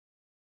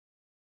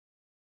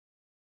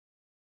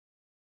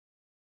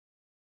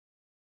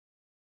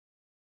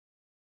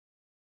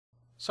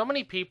So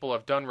many people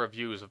have done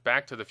reviews of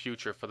Back to the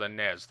Future for the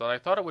NES that I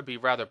thought it would be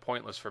rather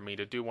pointless for me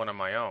to do one of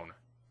my own.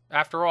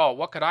 After all,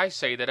 what could I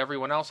say that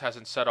everyone else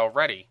hasn't said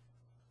already?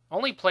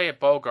 Only Play It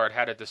Bogart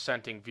had a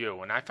dissenting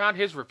view, and I found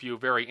his review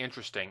very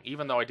interesting,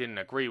 even though I didn't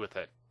agree with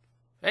it.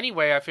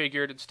 Anyway, I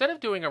figured, instead of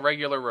doing a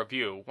regular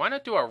review, why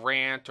not do a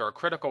rant or a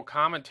critical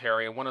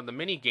commentary on one of the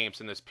mini-games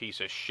in this piece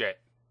of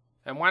shit?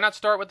 And why not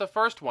start with the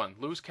first one,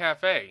 Lou's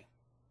Cafe?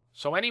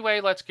 So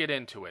anyway, let's get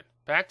into it.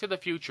 Back to the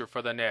Future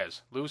for the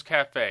NES, Lou's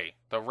Cafe,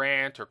 the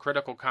rant or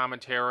critical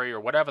commentary or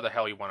whatever the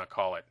hell you want to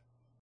call it.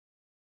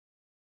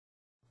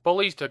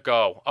 Bullies to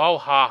go. Oh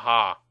ha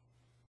ha.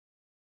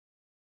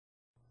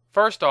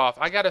 First off,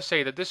 I gotta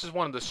say that this is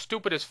one of the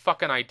stupidest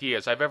fucking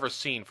ideas I've ever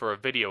seen for a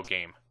video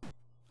game.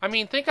 I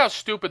mean, think how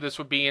stupid this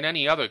would be in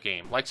any other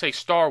game, like say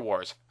Star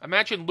Wars.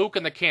 Imagine Luke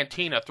in the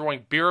cantina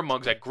throwing beer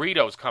mugs at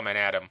Greedos coming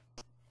at him.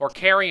 Or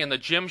Carrie in the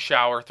gym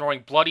shower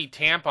throwing bloody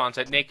tampons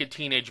at naked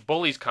teenage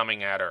bullies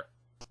coming at her.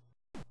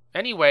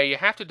 Anyway, you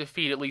have to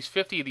defeat at least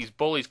 50 of these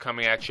bullies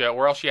coming at you,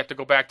 or else you have to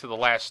go back to the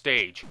last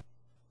stage.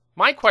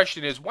 My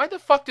question is, why the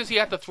fuck does he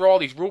have to throw all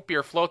these root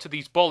beer floats at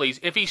these bullies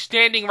if he's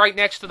standing right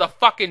next to the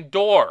fucking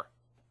door?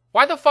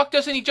 Why the fuck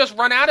doesn't he just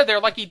run out of there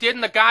like he did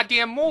in the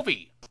goddamn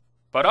movie?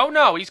 But oh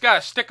no, he's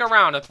gotta stick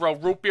around and throw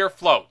root beer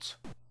floats.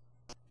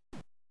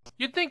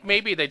 You'd think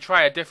maybe they'd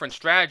try a different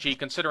strategy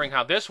considering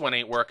how this one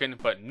ain't working,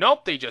 but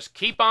nope, they just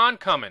keep on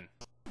coming.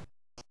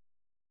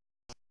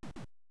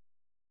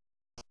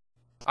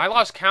 I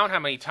lost count how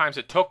many times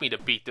it took me to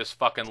beat this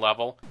fucking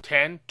level.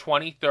 10,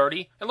 20,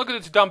 30. And look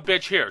at this dumb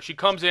bitch here. She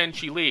comes in,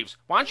 she leaves.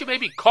 Why don't you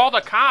maybe call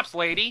the cops,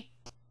 lady?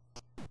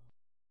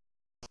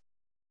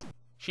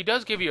 She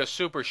does give you a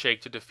super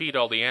shake to defeat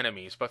all the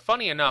enemies, but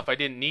funny enough, I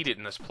didn't need it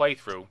in this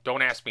playthrough.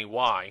 Don't ask me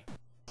why.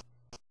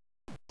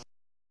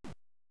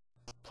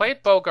 Play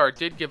It Bogart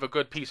did give a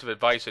good piece of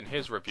advice in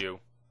his review.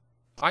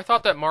 I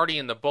thought that Marty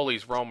and the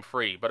bullies roam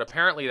free, but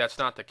apparently that's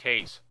not the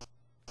case.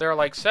 There are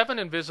like 7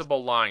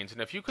 invisible lines, and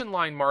if you can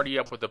line Marty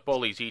up with the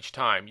bullies each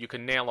time, you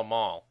can nail them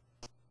all.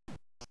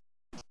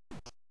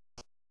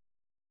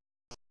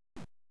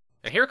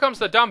 And here comes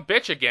the dumb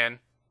bitch again.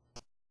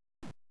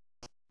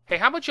 Hey,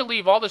 how about you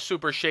leave all the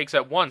super shakes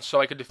at once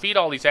so I can defeat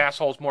all these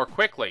assholes more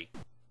quickly?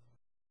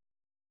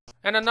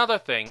 And another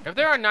thing, if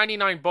there are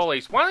 99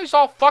 bullies, why don't they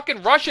all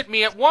fucking rush at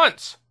me at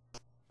once?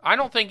 I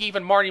don't think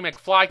even Marty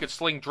McFly could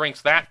sling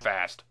drinks that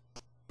fast.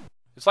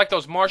 It's like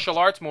those martial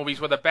arts movies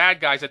where the bad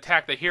guys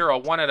attack the hero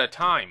one at a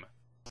time.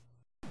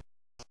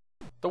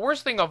 The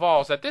worst thing of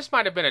all is that this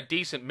might have been a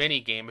decent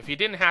minigame if you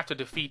didn't have to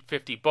defeat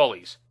 50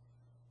 bullies.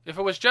 If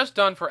it was just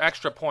done for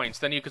extra points,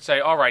 then you could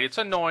say, alright, it's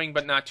annoying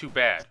but not too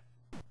bad.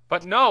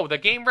 But no, the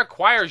game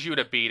requires you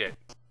to beat it.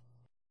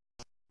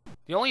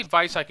 The only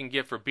advice I can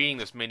give for beating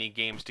this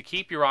minigame is to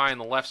keep your eye on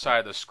the left side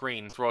of the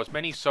screen and throw as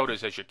many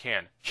sodas as you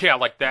can. Yeah,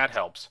 like that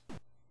helps.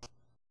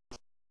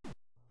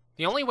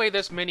 The only way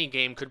this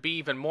minigame could be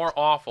even more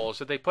awful is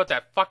if they put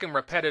that fucking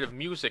repetitive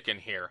music in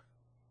here.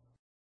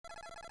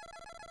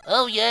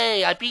 Oh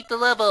yay, I beat the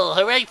level,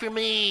 hooray for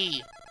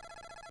me!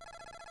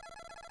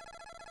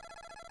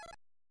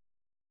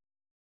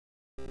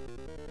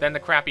 Then the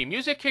crappy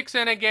music kicks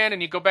in again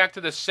and you go back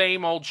to the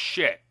same old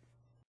shit.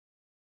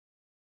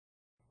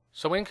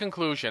 So in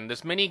conclusion,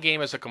 this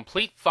minigame is a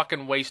complete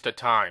fucking waste of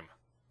time.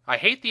 I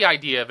hate the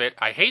idea of it,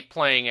 I hate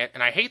playing it,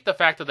 and I hate the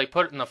fact that they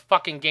put it in the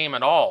fucking game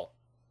at all.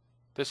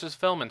 This is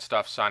Film and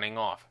Stuff signing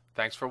off.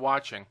 Thanks for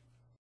watching.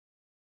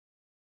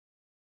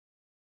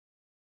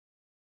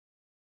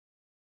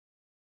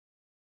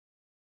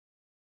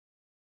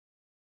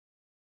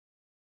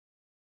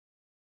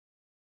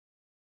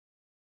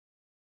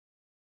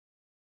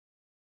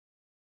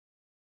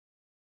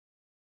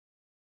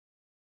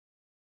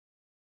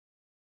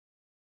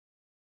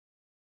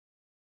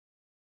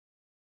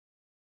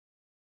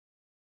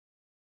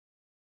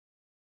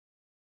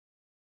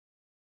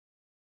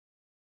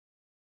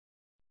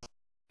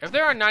 If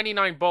there are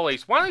 99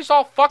 bullies, why don't they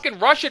all fucking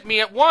rush at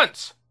me at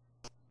once?